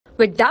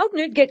With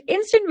Doubtnut, get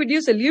instant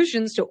video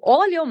solutions to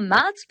all your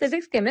maths,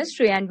 physics,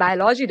 chemistry, and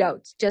biology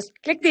doubts. Just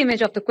click the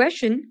image of the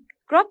question,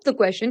 crop the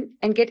question,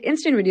 and get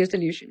instant video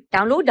solution.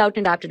 Download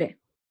Doubtnut app today.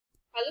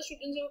 Hello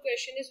students, our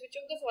question is which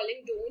of the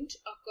following don't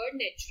occur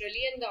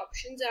naturally, and the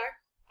options are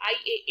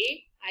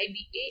IAA,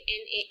 IBA,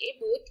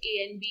 NAA, both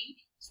A and B.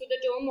 So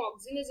the term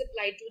oxen is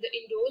applied to the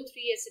indole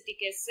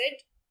 3-acetic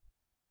acid.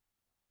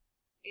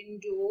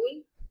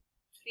 Indole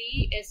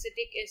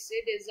 3-acetic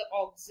acid is the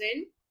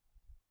oxen.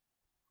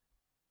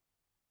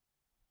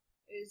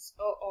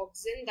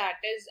 That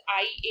is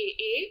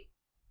IAA,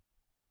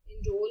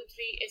 indole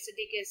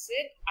 3-acetic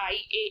acid,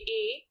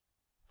 IAA,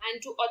 and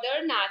to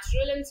other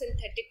natural and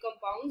synthetic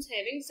compounds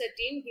having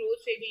certain growth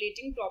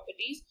regulating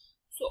properties.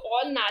 So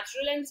all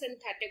natural and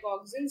synthetic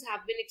oxens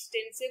have been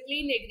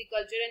extensively in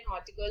agriculture and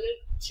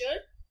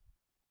horticulture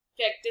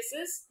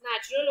practices.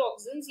 Natural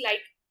oxens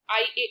like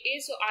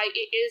IAA, so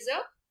IAA is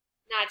a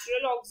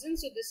natural oxen,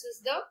 so this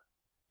is the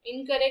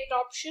incorrect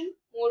option.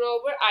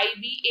 Moreover,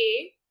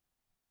 IBA,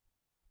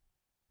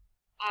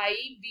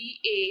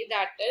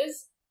 that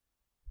is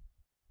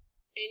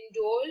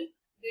indole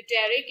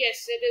butyric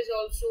acid, is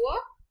also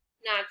a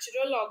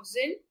natural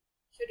oxen,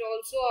 should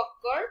also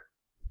occur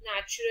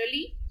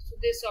naturally. So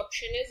this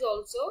option is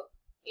also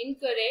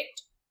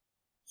incorrect.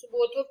 So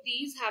both of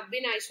these have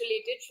been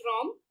isolated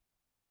from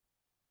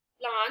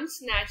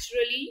plants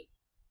naturally.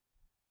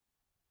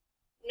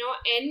 Now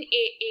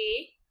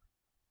NAA,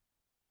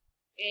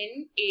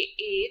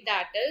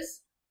 that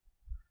is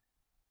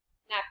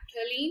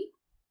naphthalene,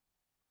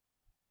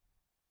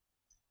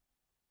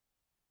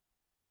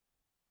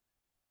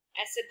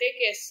 acetic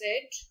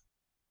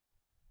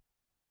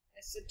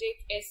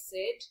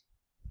acid,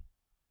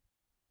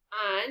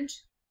 and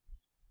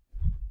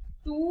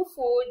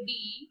 2,4-D,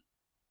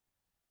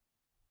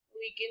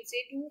 we can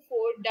say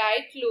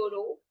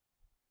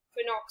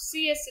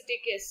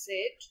 2,4-dichlorophenoxyacetic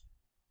acid,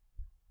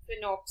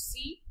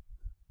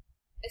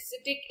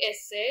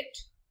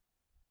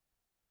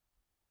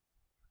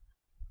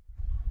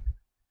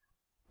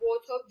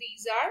 both of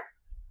these are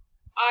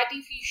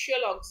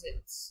artificial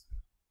oxens.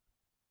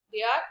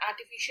 They are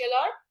artificial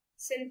or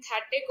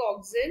synthetic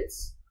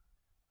oxens,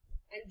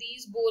 and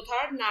these both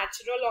are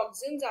natural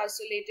oxens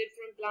isolated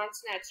from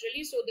plants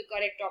naturally. So the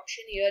correct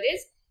option here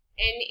is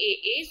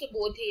NAA. So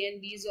both A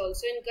and B is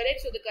also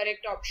incorrect. So the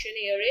correct option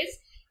here is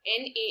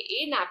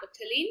NAA,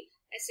 naphthalene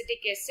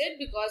acetic acid,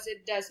 because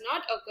it does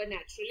not occur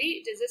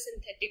naturally. It is a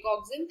synthetic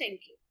oxen.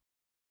 Thank you.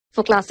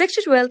 For class 6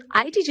 to 12,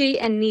 IIT JEE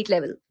and NEET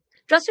level.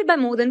 Trusted by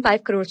more than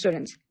 5 crore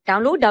students.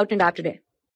 Download Doubtnut app today.